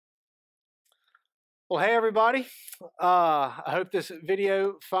Well, hey everybody. I hope this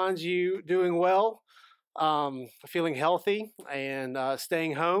video finds you doing well, feeling healthy, and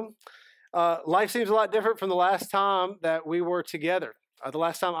staying home. Life seems a lot different from the last time that we were together. The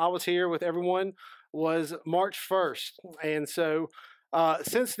last time I was here with everyone was March 1st. And so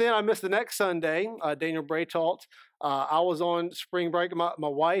since then, I missed the next Sunday, Daniel Braytalt. I was on spring break. My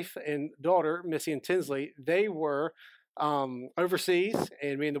wife and daughter, Missy and Tinsley, they were overseas,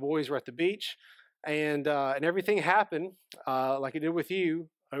 and me and the boys were at the beach. And everything happened like it did with you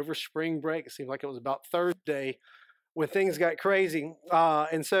over spring break. It seemed like it was about Thursday when things got crazy.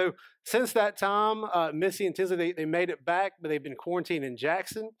 And so since that time, Missy and Tinsley, they made it back, but they've been quarantined in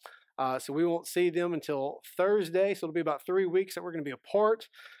Jackson. So we won't see them until Thursday. So it'll be about 3 weeks that we're going to be apart,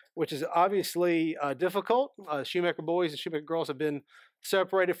 which is obviously difficult. Shoemaker boys and Shoemaker girls have been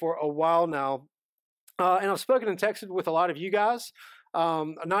separated for a while now. And I've spoken and texted with a lot of you guys.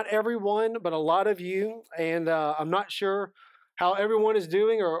 Not everyone, but a lot of you. And I'm not sure how everyone is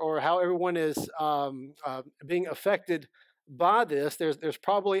doing or how everyone is being affected by this. There's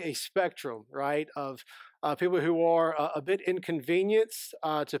probably a spectrum, right, of people who are a bit inconvenienced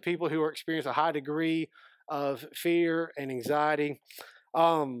to people who are experiencing a high degree of fear and anxiety.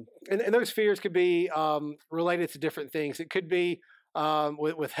 And those fears could be related to different things. It could be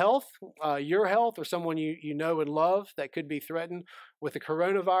with health, your health, or someone you know and love that could be threatened with the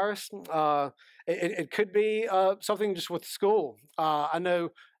coronavirus. It could be something just with school. I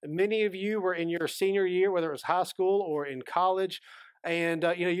know many of you were in your senior year, whether it was high school or in college, and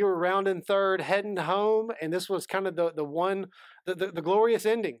you were rounding third, heading home, and this was kind of the glorious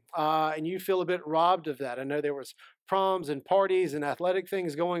ending, and you feel a bit robbed of that. I know there was proms and parties and athletic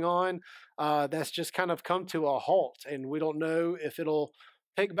things going on. That's just kind of come to a halt, and we don't know if it'll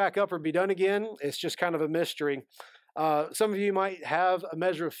pick back up or be done again. It's just kind of a mystery. Some of you might have a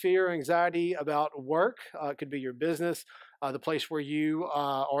measure of fear or anxiety about work. It could be your business, the place where you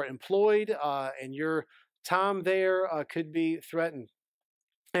are employed, and your time there could be threatened.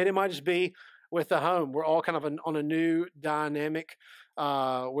 And it might just be with the home. We're all kind of on a new dynamic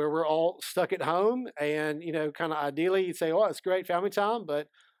where we're all stuck at home. And, kind of ideally you'd say, oh, it's great family time, but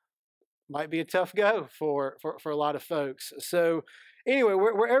might be a tough go for a lot of folks. So anyway,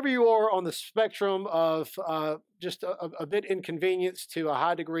 wherever you are on the spectrum of just a bit inconvenience to a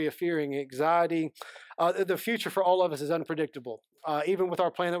high degree of fear and anxiety, the future for all of us is unpredictable. Even with our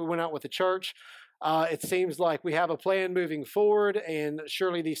plan that we went out with the church, it seems like we have a plan moving forward, and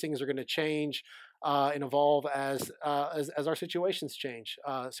surely these things are going to change and evolve as our situations change.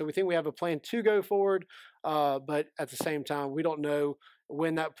 So we think we have a plan to go forward, but at the same time, we don't know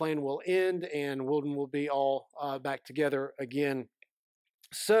when that plan will end and when we'll be all back together again.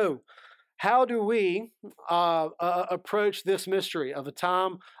 So how do we approach this mystery of a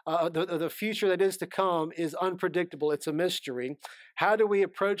time, the future that is to come is unpredictable. It's a mystery. How do we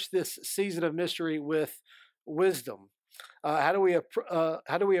approach this season of mystery with wisdom? How do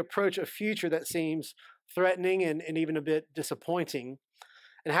we approach a future that seems threatening and even a bit disappointing?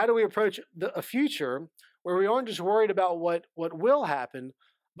 And how do we approach a future where we aren't just worried about what will happen,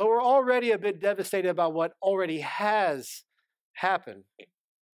 but we're already a bit devastated about what already has happened?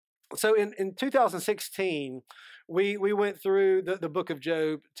 So in 2016, we went through the book of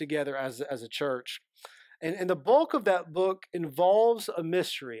Job together as a church. And the bulk of that book involves a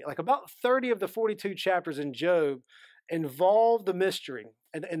mystery. Like about 30 of the 42 chapters in Job involve the mystery.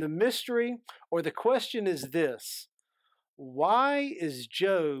 And the mystery or the question is this: why is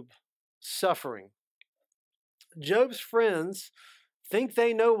Job suffering? Job's friends think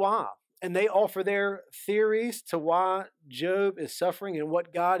they know why, and they offer their theories to why Job is suffering and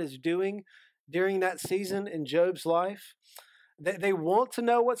what God is doing during that season in Job's life. They want to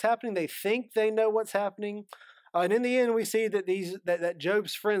know what's happening. They think they know what's happening. And in the end, we see that that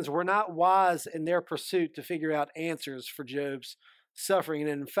Job's friends were not wise in their pursuit to figure out answers for Job's suffering. And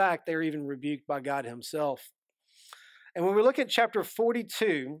in fact, they're even rebuked by God himself. And when we look at chapter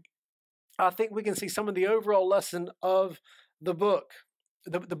 42, I think we can see some of the overall lesson of the book.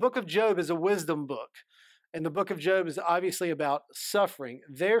 The book of Job is a wisdom book, and the book of Job is obviously about suffering.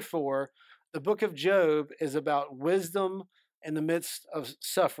 Therefore, the book of Job is about wisdom in the midst of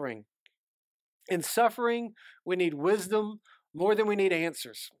suffering. In suffering, we need wisdom more than we need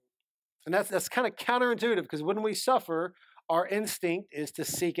answers. And that's kind of counterintuitive, because when we suffer, our instinct is to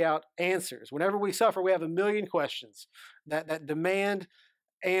seek out answers. Whenever we suffer, we have a million questions that demand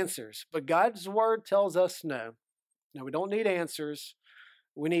answers. But God's word tells us no, we don't need answers.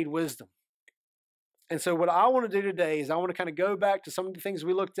 We need wisdom. And so what I want to do today is I want to kind of go back to some of the things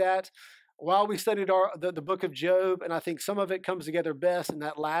we looked at while we studied the book of Job, and I think some of it comes together best in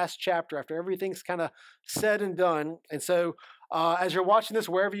that last chapter after everything's kind of said and done. And so as you're watching this,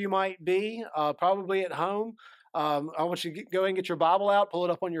 wherever you might be, probably at home, I want you to go ahead and get your Bible out, pull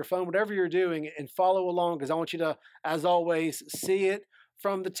it up on your phone, whatever you're doing, and follow along, because I want you to, as always, see it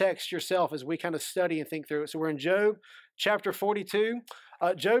from the text yourself as we kind of study and think through it. So we're in Job chapter 42.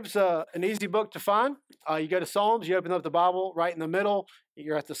 Job's an easy book to find. You go to Psalms, you open up the Bible right in the middle,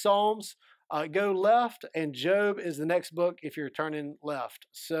 you're at the Psalms. Go left, and Job is the next book if you're turning left.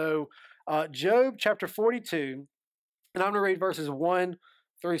 So Job chapter 42, and I'm going to read verses 1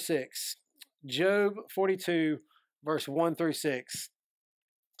 through 6. Job 42, verse 1 through 6.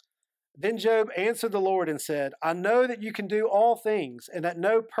 Then Job answered the Lord and said, I know that you can do all things, and that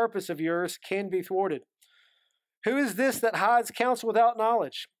no purpose of yours can be thwarted. Who is this that hides counsel without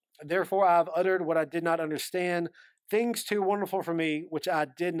knowledge? Therefore I have uttered what I did not understand, things too wonderful for me, which I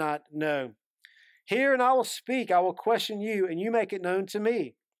did not know. Hear, and I will speak. I will question you, and you make it known to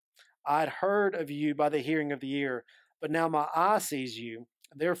me. I had heard of you by the hearing of the ear, but now my eye sees you.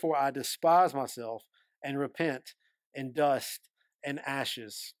 Therefore I despise myself and repent in dust and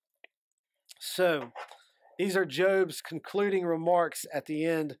ashes. So, these are Job's concluding remarks at the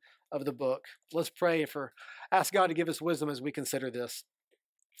end of the book. Let's pray ask God to give us wisdom as we consider this.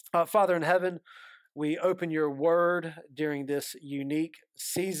 Father in heaven, we open your word during this unique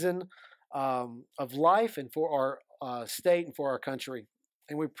season of life and for our state and for our country.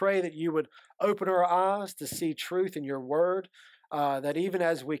 And we pray that you would open our eyes to see truth in your word, that even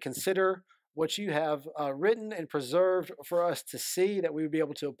as we consider what you have written and preserved for us to see, that we would be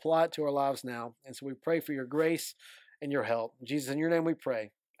able to apply it to our lives now. And so we pray for your grace and your help. Jesus, in your name we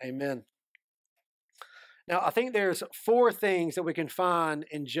pray. Amen. Now, I think there's 4 things that we can find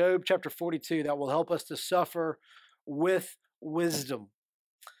in Job chapter 42 that will help us to suffer with wisdom.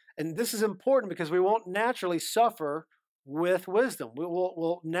 And this is important because we won't naturally suffer with wisdom.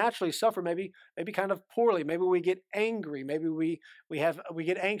 We'll naturally suffer maybe kind of poorly. Maybe we get angry. Maybe we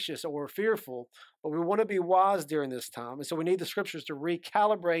get anxious or fearful. But we want to be wise during this time. And so we need the scriptures to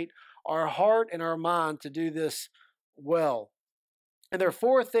recalibrate our heart and our mind to do this well. And there are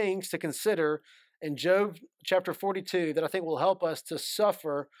 4 things to consider in Job chapter 42 that I think will help us to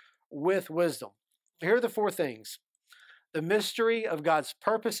suffer with wisdom. Here are the 4 things. The mystery of God's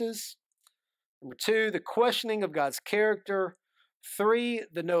purposes. Number 2, the questioning of God's character. 3,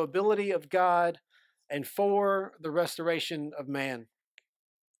 the knowability of God. And 4, the restoration of man.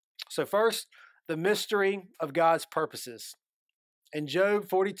 So first, the mystery of God's purposes. In Job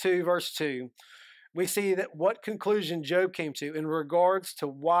 42, verse 2, we see that what conclusion Job came to in regards to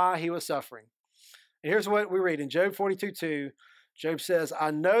why he was suffering. And here's what we read in Job 42:2. Job says,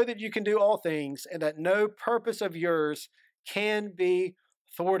 I know that you can do all things, and that no purpose of yours can be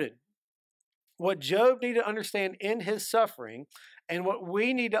thwarted. What Job needed to understand in his suffering, and what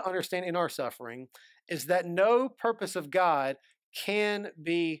we need to understand in our suffering, is that no purpose of God can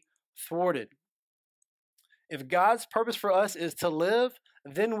be thwarted. If God's purpose for us is to live,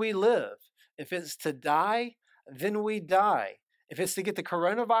 then we live. If it's to die, then we die. If it's to get the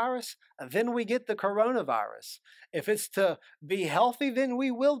coronavirus, then we get the coronavirus. If it's to be healthy, then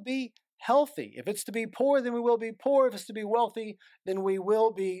we will be healthy. If it's to be poor, then we will be poor. If it's to be wealthy, then we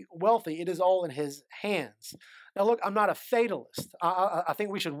will be wealthy. It is all in his hands. Now look, I'm not a fatalist. I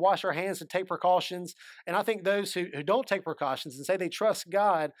think we should wash our hands and take precautions. And I think those who don't take precautions and say they trust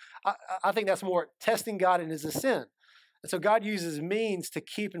God, I think that's more testing God in his sin. And so God uses means to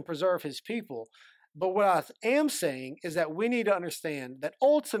keep and preserve his people. But what I am saying is that we need to understand that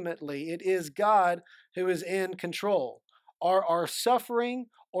ultimately it is God who is in control. Our suffering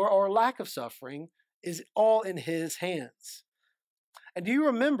or our lack of suffering is all in his hands. And do you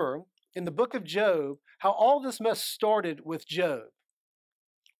remember in the book of Job how all this mess started with Job?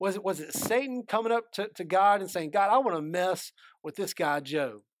 Was it Satan coming up to God and saying, God, I want to mess with this guy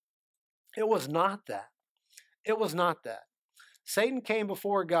Job? It was not that. It was not that. Satan came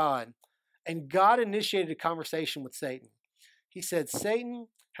before God, and God initiated a conversation with Satan. He said, Satan,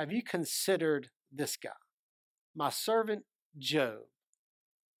 have you considered this guy, my servant Job?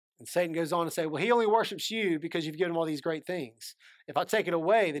 And Satan goes on to say, well, he only worships you because you've given him all these great things. If I take it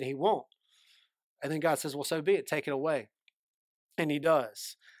away, then he won't. And then God says, well, so be it, take it away. And he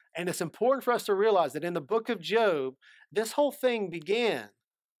does. And it's important for us to realize that in the book of Job, this whole thing began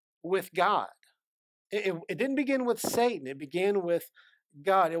with God. It didn't begin with Satan. It began with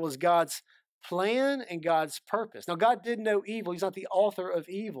God. It was God's plan and God's purpose. Now, God did know evil. He's not the author of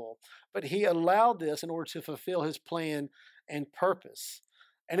evil, but he allowed this in order to fulfill his plan and purpose.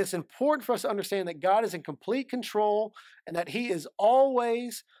 And it's important for us to understand that God is in complete control and that He is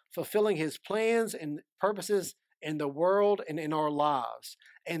always fulfilling His plans and purposes in the world and in our lives.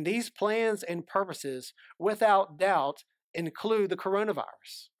 And these plans and purposes, without doubt, include the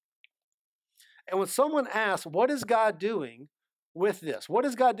coronavirus. And when someone asks, what is God doing with this? What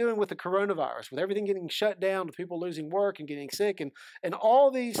is God doing with the coronavirus, with everything getting shut down, with people losing work and getting sick and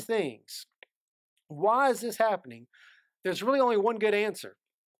all these things? Why is this happening? There's really only one good answer,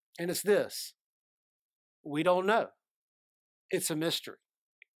 and it's this: we don't know. It's a mystery.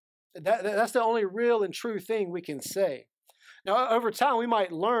 That's the only real and true thing we can say. Now, over time, we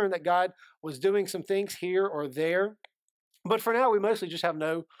might learn that God was doing some things here or there, but for now, we mostly just have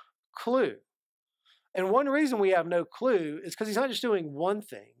no clue. And one reason we have no clue is because He's not just doing one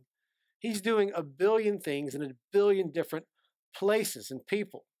thing. He's doing a billion things in a billion different places and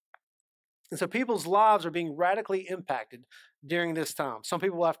people. And so people's lives are being radically impacted during this time. Some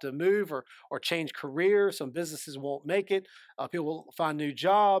people will have to move or change careers. Some businesses won't make it. People will find new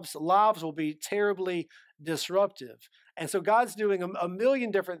jobs. Lives will be terribly disruptive. And so God's doing a million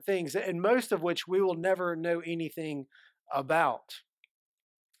different things, and most of which we will never know anything about.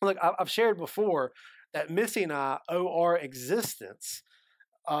 Look, I've shared before that Missy and I owe our existence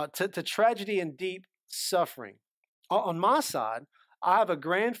to tragedy and deep suffering. On my side, I have a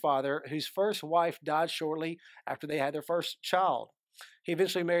grandfather whose first wife died shortly after they had their first child. He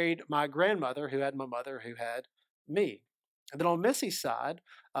eventually married my grandmother, who had my mother, who had me. And then on Missy's side,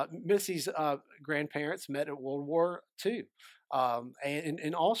 Missy's grandparents met at World War II and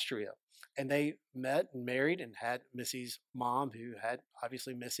in Austria. And they met and married and had Missy's mom, who had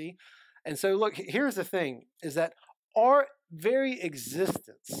obviously Missy. And so, look, here's the thing, is that our very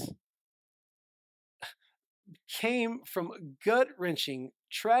existence came from gut-wrenching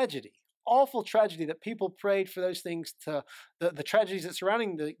tragedy, awful tragedy that people prayed for those things to, the tragedies that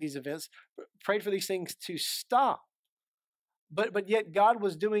surrounding these events, prayed for these things to stop. But yet God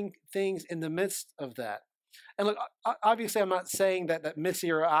was doing things in the midst of that. And look, obviously I'm not saying that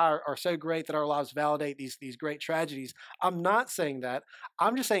Missy or I are so great that our lives validate these great tragedies. I'm not saying that.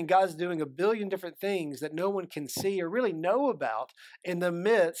 I'm just saying God's doing a billion different things that no one can see or really know about in the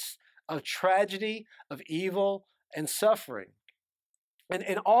midst of tragedy, of evil, and suffering.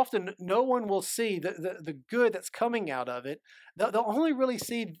 And often no one will see the good that's coming out of it. They'll only really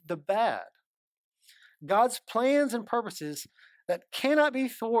see the bad. God's plans and purposes that cannot be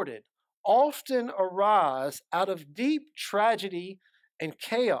thwarted often arise out of deep tragedy and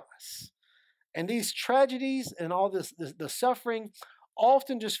chaos. And these tragedies and all the suffering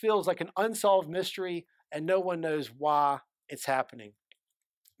often just feels like an unsolved mystery, and no one knows why it's happening.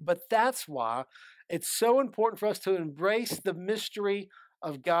 But that's why it's so important for us to embrace the mystery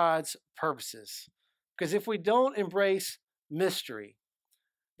of God's purposes. Because if we don't embrace mystery,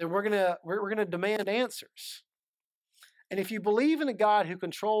 then we're gonna demand answers. And if you believe in a God who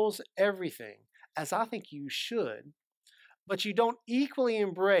controls everything, as I think you should, but you don't equally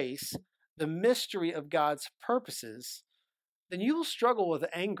embrace the mystery of God's purposes, then you will struggle with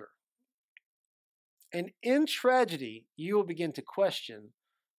anger. And in tragedy, you will begin to question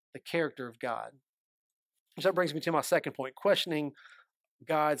the character of God. So that brings me to my second point, questioning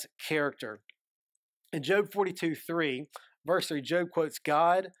God's character. In Job 42:3, verse 3, Job quotes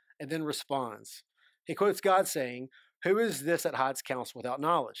God and then responds. He quotes God saying, "Who is this that hides counsel without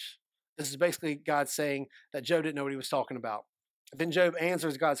knowledge?" This is basically God saying that Job didn't know what he was talking about. Then Job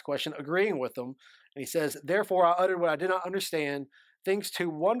answers God's question, agreeing with him, and he says, "Therefore I uttered what I did not understand, things too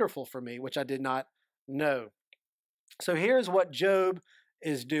wonderful for me, which I did not know." So here's what Job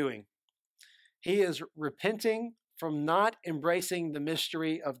is doing. He is repenting from not embracing the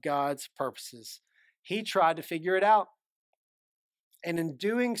mystery of God's purposes. He tried to figure it out. And in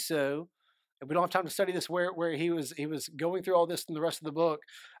doing so, and we don't have time to study this where he was going through all this in the rest of the book,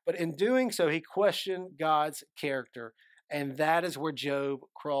 but in doing so, he questioned God's character. And that is where Job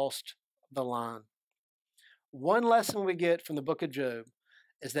crossed the line. One lesson we get from the book of Job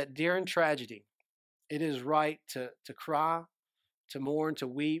is that during tragedy, it is right to cry, to mourn, to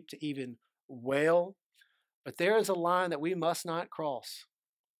weep, to even wail. But there is a line that we must not cross.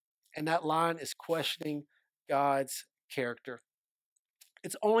 And that line is questioning God's character.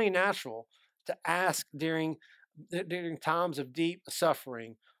 It's only natural to ask during times of deep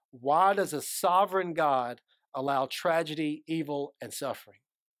suffering, why does a sovereign God allow tragedy, evil, and suffering?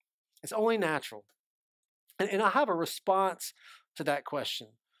 It's only natural. And I have a response to that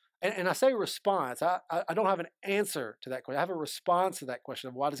question. And I say response, I don't have an answer to that question. I have a response to that question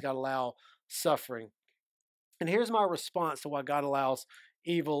of why does God allow suffering? And here's my response to why God allows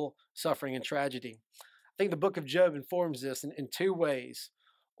evil, suffering, and tragedy. I think the book of Job informs this in two ways.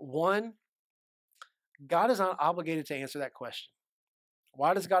 One, God is not obligated to answer that question.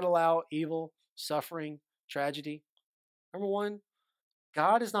 Why does God allow evil, suffering, tragedy? Number one,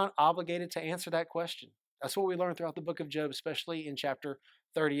 God is not obligated to answer that question. That's what we learn throughout the book of Job, especially in chapter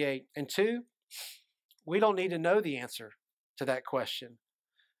 38. And two, we don't need to know the answer to that question.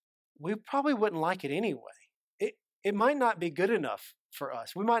 We probably wouldn't like it anyway. It might not be good enough for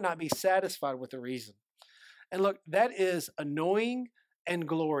us. We might not be satisfied with the reason. And look, that is annoying and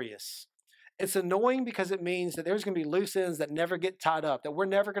glorious. It's annoying because it means that there's going to be loose ends that never get tied up, that we're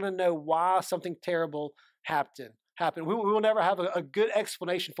never going to know why something terrible happened. We will never have a good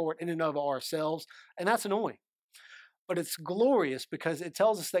explanation for it in and of ourselves, and that's annoying. But it's glorious because it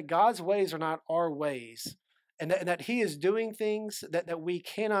tells us that God's ways are not our ways, and that He is doing things that we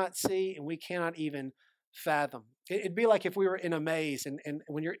cannot see and we cannot even fathom. It'd be like if we were in a maze, and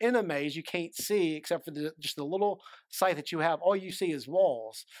when you're in a maze, you can't see except for just the little sight that you have. All you see is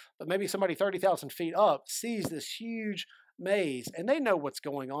walls. But maybe somebody 30,000 feet up sees this huge maze, and they know what's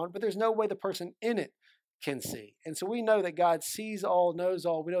going on, but there's no way the person in it can see. And so we know that God sees all, knows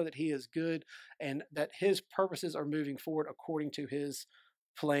all. We know that He is good and that His purposes are moving forward according to His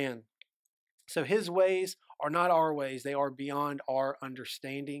plan. So His ways are not our ways. They are beyond our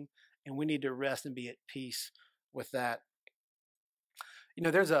understanding. And we need to rest and be at peace with that. You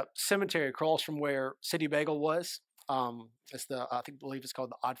know, there's a cemetery across from where City Bagel was. It's I believe it's called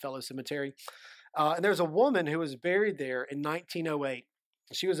the Oddfellow Cemetery. And there's a woman who was buried there in 1908.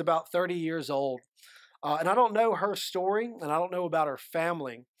 She was about 30 years old. And I don't know her story, and I don't know about her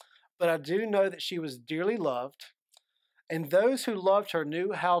family, but I do know that she was dearly loved. And those who loved her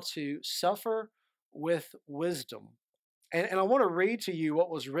knew how to suffer with wisdom. And I want to read to you what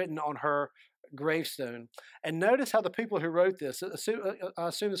was written on her gravestone. And notice how the people who wrote this, I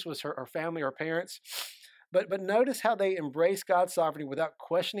assume this was her family or parents, but notice how they embraced God's sovereignty without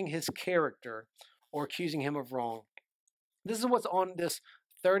questioning His character or accusing Him of wrong. This is what's on this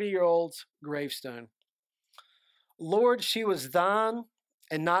 30-year-old's gravestone. Lord, she was thine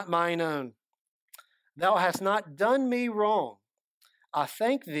and not mine own. Thou hast not done me wrong. I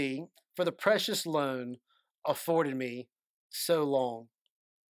thank Thee for the precious loan afforded me so long.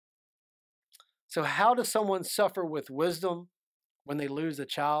 So how does someone suffer with wisdom when they lose a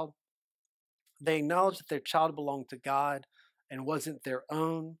child? They acknowledge that their child belonged to God and wasn't their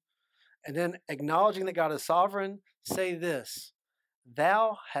own. And then acknowledging that God is sovereign, say this,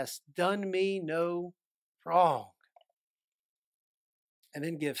 Thou hast done me no wrong. And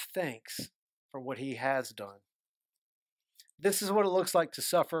then give thanks for what He has done. This is what it looks like to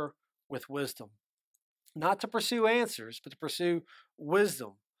suffer with wisdom. Not to pursue answers, but to pursue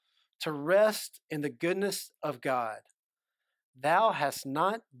wisdom, to rest in the goodness of God. Thou hast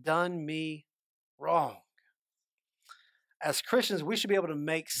not done me wrong. As Christians, we should be able to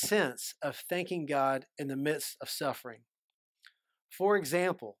make sense of thanking God in the midst of suffering. For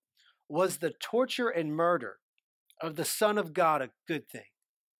example, was the torture and murder of the Son of God a good thing?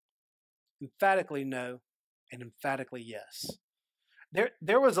 Emphatically no, and emphatically yes.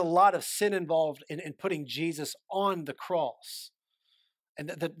 There was a lot of sin involved in putting Jesus on the cross, and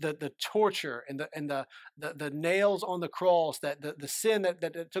the torture and the nails on the cross, that the sin that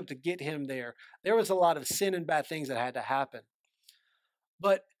it took to get Him there. There was a lot of sin and bad things that had to happen.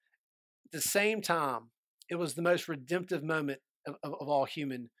 But at the same time, it was the most redemptive moment of all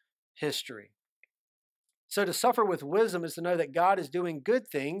human history. So to suffer with wisdom is to know that God is doing good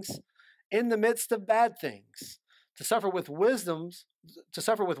things in the midst of bad things. To suffer with wisdom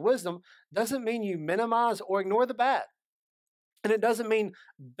doesn't mean you minimize or ignore the bad. And it doesn't mean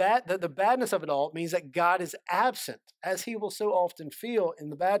that the badness of it all means that God is absent, as He will so often feel in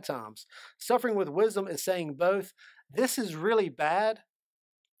the bad times. Suffering with wisdom is saying both, this is really bad,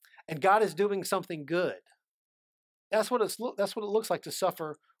 and God is doing something good. That's what it looks like to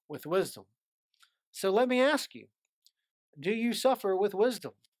suffer with wisdom. So let me ask you, do you suffer with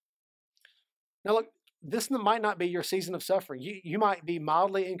wisdom? Now look, this might not be your season of suffering. You might be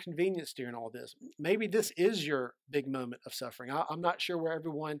mildly inconvenienced during all this. Maybe this is your big moment of suffering. I'm not sure where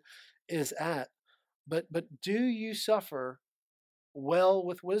everyone is at. But do you suffer well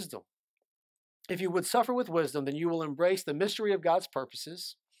with wisdom? If you would suffer with wisdom, then you will embrace the mystery of God's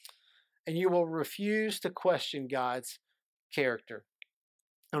purposes, and you will refuse to question God's character.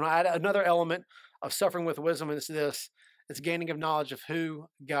 And I'll add another element of suffering with wisdom, and it's this. It's gaining of knowledge of who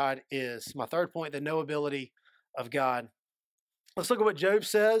God is. My third point, the knowability of God. Let's look at what Job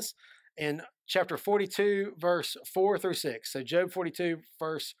says in chapter 42, verse 4 through 6. So Job 42,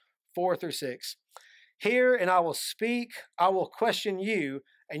 verse 4 through 6. Hear, and I will speak. I will question you,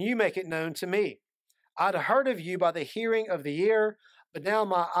 and you make it known to me. I'd heard of you by the hearing of the ear, but now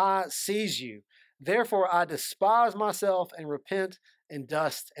my eye sees you. Therefore I despise myself and repent in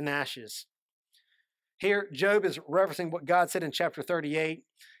dust and ashes. Here, Job is referencing what God said in chapter 38.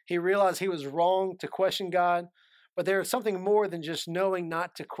 He realized he was wrong to question God, but there is something more than just knowing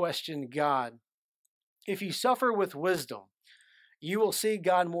not to question God. If you suffer with wisdom, you will see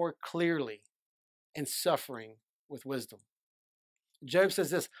God more clearly in suffering with wisdom. Job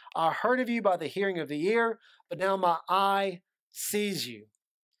says this, I heard of you by the hearing of the ear, but now my eye sees you.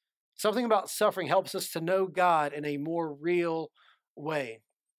 Something about suffering helps us to know God in a more real way.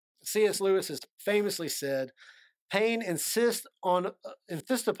 C.S. Lewis has famously said, pain insists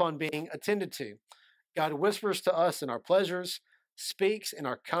upon being attended to. God whispers to us in our pleasures, speaks in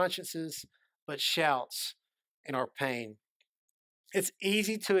our consciences, but shouts in our pain. It's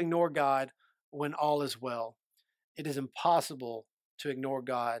easy to ignore God when all is well. It is impossible to ignore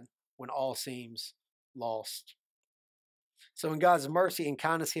God when all seems lost. So in God's mercy and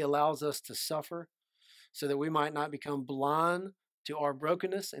kindness, He allows us to suffer so that we might not become blind to our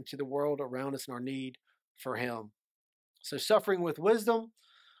brokenness and to the world around us and our need for Him. So suffering with wisdom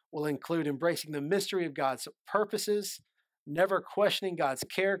will include embracing the mystery of God's purposes, never questioning God's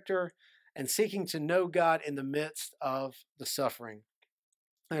character, and seeking to know God in the midst of the suffering.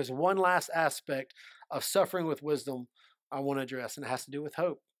 There's one last aspect of suffering with wisdom I want to address, and it has to do with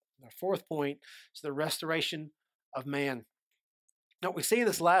hope. Our fourth point is the restoration of man. Now, we see in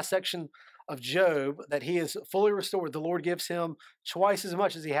this last section of Job that he is fully restored. The Lord gives him twice as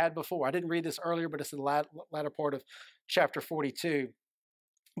much as he had before. I didn't read this earlier, but it's in the latter part of chapter 42.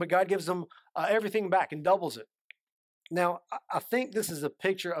 But God gives him everything back and doubles it. Now, I think this is a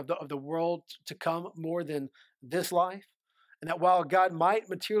picture of the world to come more than this life. And that while God might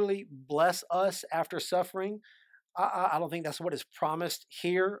materially bless us after suffering, I don't think that's what is promised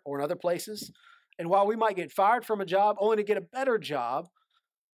here or in other places. And while we might get fired from a job only to get a better job,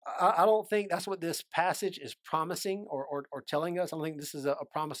 I don't think that's what this passage is promising or telling us. I don't think this is a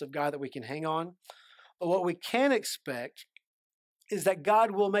promise of God that we can hang on. But what we can expect is that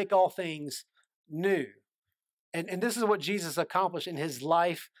God will make all things new. And this is what Jesus accomplished in His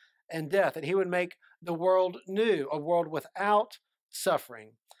life and death, that He would make the world new, a world without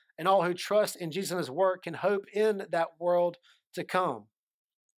suffering. And all who trust in Jesus and His work can hope in that world to come.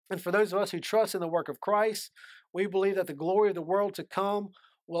 And for those of us who trust in the work of Christ, we believe that the glory of the world to come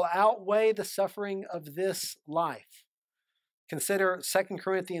will outweigh the suffering of this life. Consider 2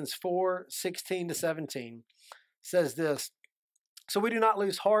 Corinthians 4:16-17 says this, so we do not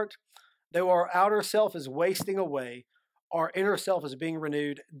lose heart, though our outer self is wasting away, our inner self is being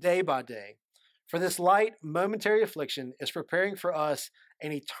renewed day by day. For this light, momentary affliction is preparing for us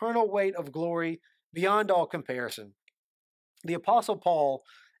an eternal weight of glory beyond all comparison. The Apostle Paul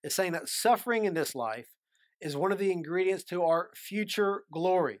is saying that suffering in this life is one of the ingredients to our future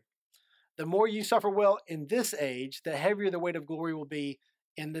glory. The more you suffer well in this age, the heavier the weight of glory will be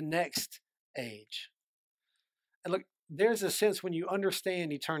in the next age. And look, there's a sense when you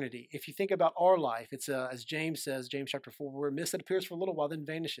understand eternity. If you think about our life, it's as James says, James chapter 4, we're a mist that appears for a little while, then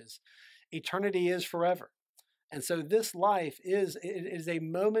vanishes. Eternity is forever. And so this life is a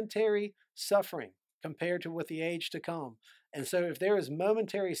momentary suffering compared to what the age to come. And so if there is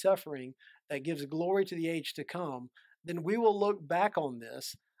momentary suffering that gives glory to the age to come, then we will look back on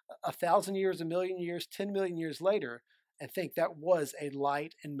this 1,000 years, 1,000,000 years, 10 million years later, and think that was a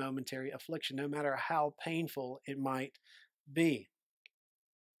light and momentary affliction, no matter how painful it might be.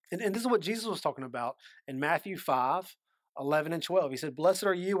 And this is what Jesus was talking about in Matthew 5:11 and 12. He said, blessed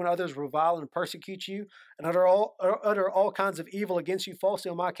are you when others revile and persecute you and utter all kinds of evil against you falsely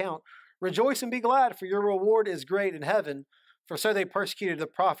on my account. Rejoice and be glad, for your reward is great in heaven, for so they persecuted the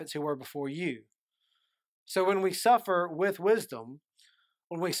prophets who were before you. So when we suffer with wisdom,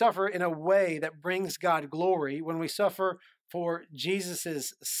 when we suffer in a way that brings God glory, when we suffer for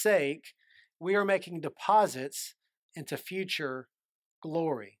Jesus' sake, we are making deposits into future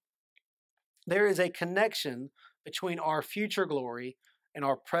glory. There is a connection between our future glory and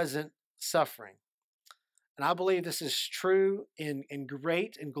our present suffering. And I believe this is true in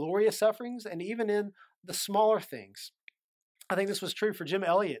great and glorious sufferings and even in the smaller things. I think this was true for Jim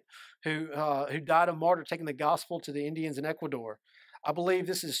Elliot, who died a martyr taking the gospel to the Indians in Ecuador. I believe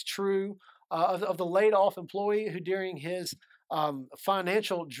this is true of the laid-off employee who during his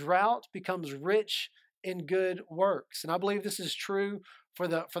financial drought becomes rich in good works. And I believe this is true for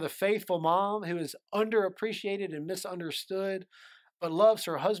the faithful mom who is underappreciated and misunderstood, but loves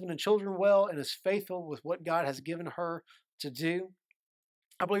her husband and children well and is faithful with what God has given her to do.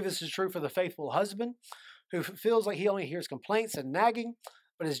 I believe this is true for the faithful husband who feels like he only hears complaints and nagging,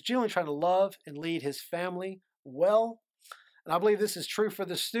 but is genuinely trying to love and lead his family well. And I believe this is true for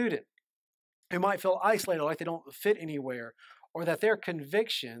the student who might feel isolated, like they don't fit anywhere, or that their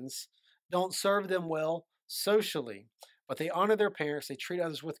convictions don't serve them well socially. But they honor their parents, they treat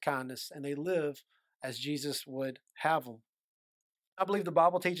others with kindness, and they live as Jesus would have them. I believe the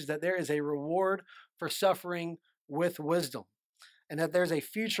Bible teaches that there is a reward for suffering with wisdom, and that there's a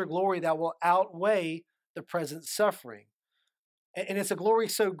future glory that will outweigh the present suffering. And it's a glory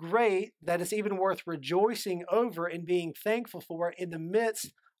so great that it's even worth rejoicing over and being thankful for in the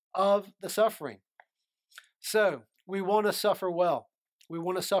midst of the suffering. So we want to suffer well. We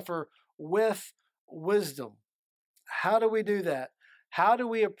want to suffer with wisdom. How do we do that? How do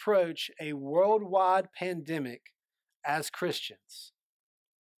we approach a worldwide pandemic as Christians?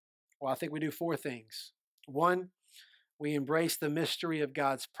 Well, I think we do 4 things. 1, we embrace the mystery of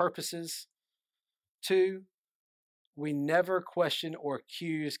God's purposes. 2, we never question or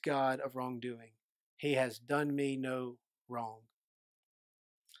accuse God of wrongdoing. He has done me no wrong.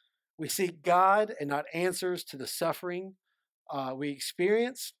 We seek God and not answers to the suffering we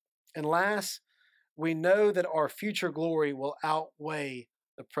experience. And last, we know that our future glory will outweigh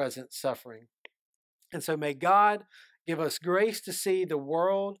the present suffering. And so may God give us grace to see the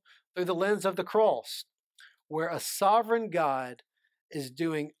world through the lens of the cross, where a sovereign God is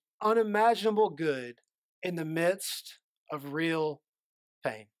doing unimaginable good in the midst of real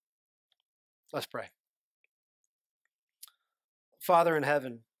pain. Let's pray. Father in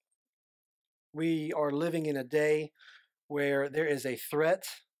heaven, we are living in a day where there is a threat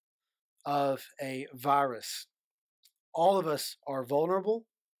of a virus. All of us are vulnerable.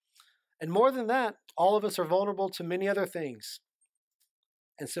 And more than that, all of us are vulnerable to many other things.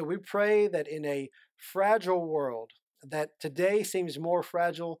 And so we pray that in a fragile world that today seems more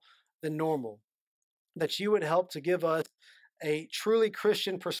fragile than normal, that you would help to give us a truly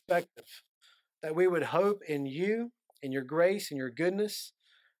Christian perspective, that we would hope in you, in your grace, and your goodness,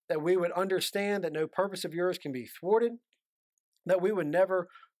 that we would understand that no purpose of yours can be thwarted, that we would never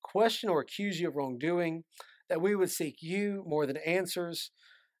question or accuse you of wrongdoing, that we would seek you more than answers,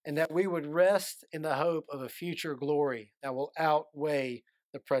 and that we would rest in the hope of a future glory that will outweigh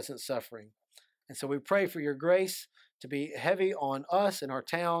the present suffering. And so we pray for your grace to be heavy on us and our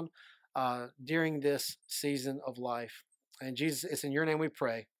town during this season of life. And Jesus, it's in your name we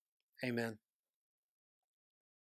pray. Amen.